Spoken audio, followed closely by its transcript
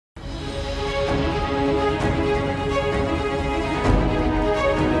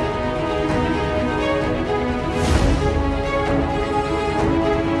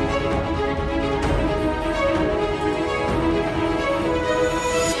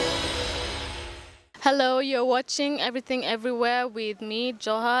Hello, you're watching Everything Everywhere with me,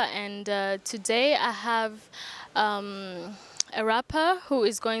 JOHA, and today I have a rapper who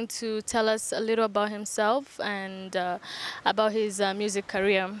is going to tell us a little about himself and about his music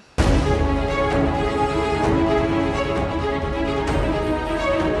career.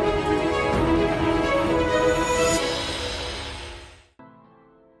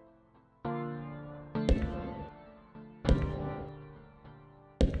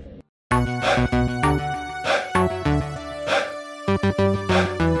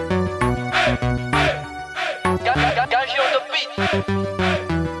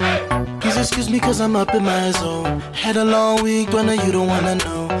 Please excuse me cause I'm up in my zone. Had a long week, Donna, you don't wanna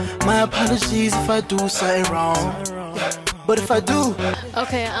know. My apologies if I do something wrong. But if I do...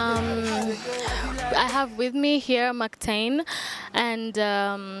 Okay, I have with me here MAKTAINE,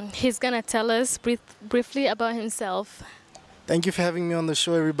 and he's gonna tell us briefly about himself. Thank you for having me on the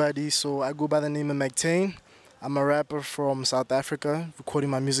show, everybody. So I go by the name of MAKTAINE. I'm a rapper from South Africa, recording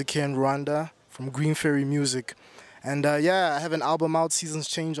my music here in Rwanda from Green Ferry Music. And yeah, I have an album out, Seasons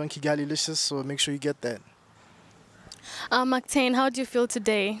Change, on Kigalilicious, so make sure you get that. MAKTAINE, how do you feel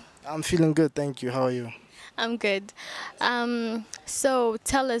today? I'm feeling good, thank you. How are you? I'm good. So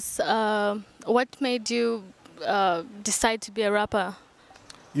tell us, what made you decide to be a rapper?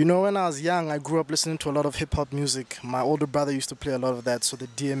 You know, when I was young, I grew up listening to a lot of hip-hop music. My older brother used to play a lot of that, so the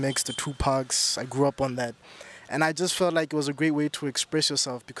DMX, the Tupacs, I grew up on that. And I just felt like it was a great way to express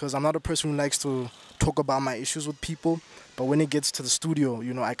yourself because I'm not a person who likes to talk about my issues with people. But when it gets to the studio,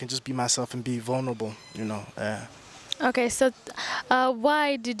 you know, I can just be myself and be vulnerable, you know. Okay, so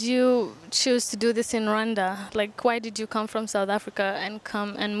why did you choose to do this in Rwanda? Like, why did you come from South Africa and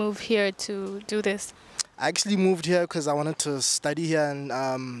come and move here to do this? I actually moved here because I wanted to study here,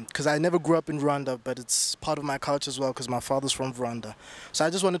 and because I never grew up in Rwanda, but it's part of my culture as well because my father's from Rwanda. So I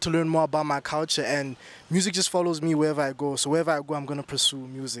just wanted to learn more about my culture, and music just follows me wherever I go. So wherever I go, I'm going to pursue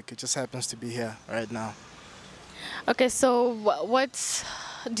music. It just happens to be here right now. Okay, so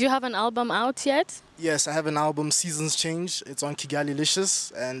do you have an album out yet? Yes, I have an album, Seasons Change. It's on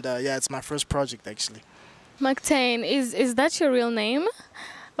Kigalilicious, and yeah, it's my first project actually. MAKTAINE, is that your real name,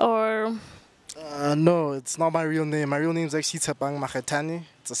 or? No, it's not my real name. My real name is actually MAKTAINE.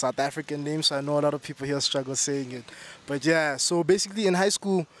 It's a South African name, so I know a lot of people here struggle saying it. But yeah, so basically in high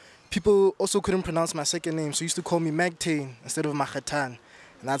school, people also couldn't pronounce my second name, so used to call me MAKTAINE instead of MAKTAINE,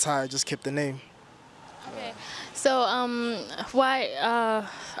 and that's how I just kept the name. Okay. So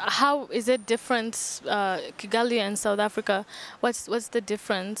how is it different, Kigali and South Africa? What's the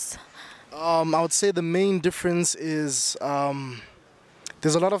difference? I would say the main difference is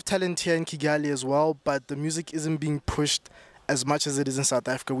there's a lot of talent here in Kigali as well, but the music isn't being pushed as much as it is in South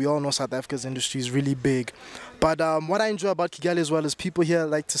Africa. We all know South Africa's industry is really big. But what I enjoy about Kigali as well is people here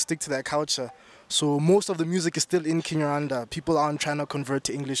like to stick to their culture. So most of the music is still in Kinyarwanda. People aren't trying to convert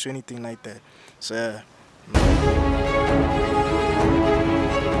to English or anything like that. So yeah.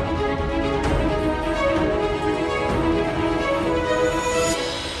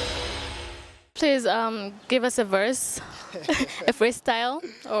 Please give us a verse, a freestyle,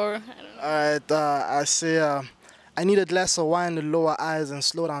 or I don't know. Alright, I say I need a glass of wine to lower eyes and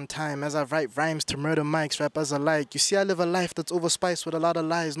slow down time as I write rhymes to murder mics, rappers alike. You see, I live a life that's overspiced with a lot of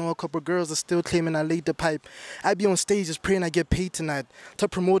lies. Know a couple girls are still claiming I laid the pipe. I be on stages praying I get paid tonight. Tell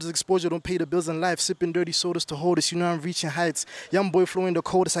promoters exposure don't pay the bills in life. Sipping dirty sodas to hold us, you know I'm reaching heights. Young boy flowing the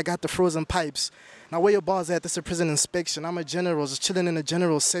coldest, I got the frozen pipes. Now where your bars at? This a prison inspection. I'm a general, just chilling in the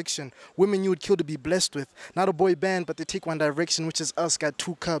general section. Women you would kill to be blessed with. Not a boy band, but they take one direction, which is us. Got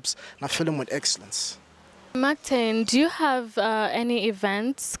 2 cups. Now fill them with excellence. MAKTAINE, do you have any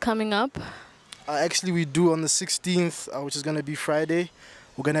events coming up? Actually, we do on the 16th, which is going to be Friday.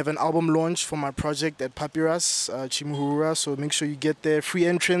 We're going to have an album launch for my project at Papyrus, Chimuhurura. So make sure you get there. Free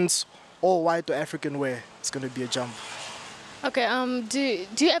entrance, all white or African wear. It's going to be a jump. Okay,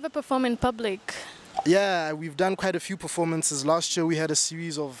 do you ever perform in public? Yeah, we've done quite a few performances. Last year we had a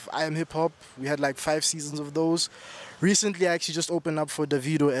series of I Am Hip Hop. We had like 5 seasons of those. Recently I actually just opened up for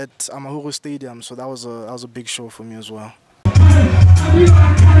Davido at Amahoro Stadium, so that was a big show for me as well.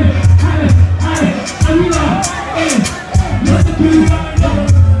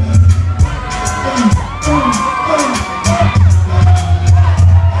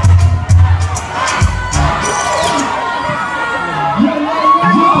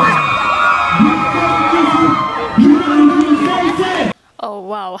 Oh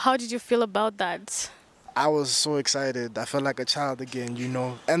wow, how did you feel about that? I was so excited. I felt like a child again, you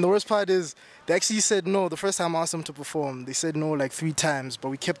know. And the worst part is, they actually said no the first time I asked them to perform. They said no like 3 times, but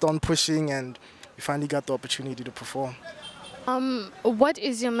we kept on pushing and we finally got the opportunity to perform. What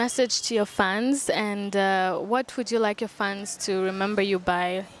is your message to your fans, and what would you like your fans to remember you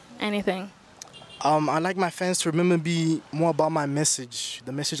by? Anything? I like my fans to remember me more about my message,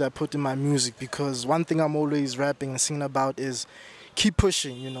 the message I put in my music, because one thing I'm always rapping and singing about is keep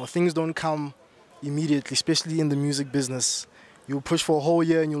pushing. You know, things don't come immediately, especially in the music business. You'll push for a whole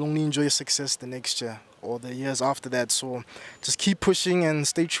year and you'll only enjoy success the next year or the years after that. So just keep pushing and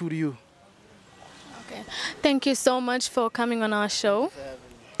stay true to you. Okay. Thank you so much for coming on our show.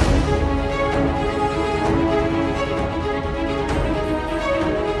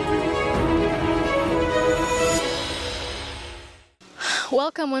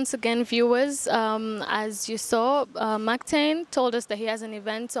 Welcome once again, viewers. As you saw, MAKTAINE told us that he has an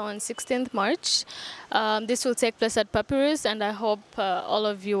event on 16th March. This will take place at Papyrus, and I hope all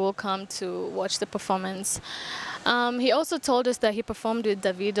of you will come to watch the performance. He also told us that he performed with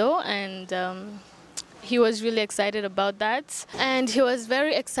Davido, and he was really excited about that. And he was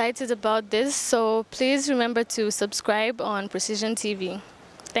very excited about this, so please remember to subscribe on Precision TV.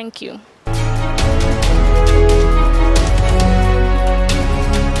 Thank you.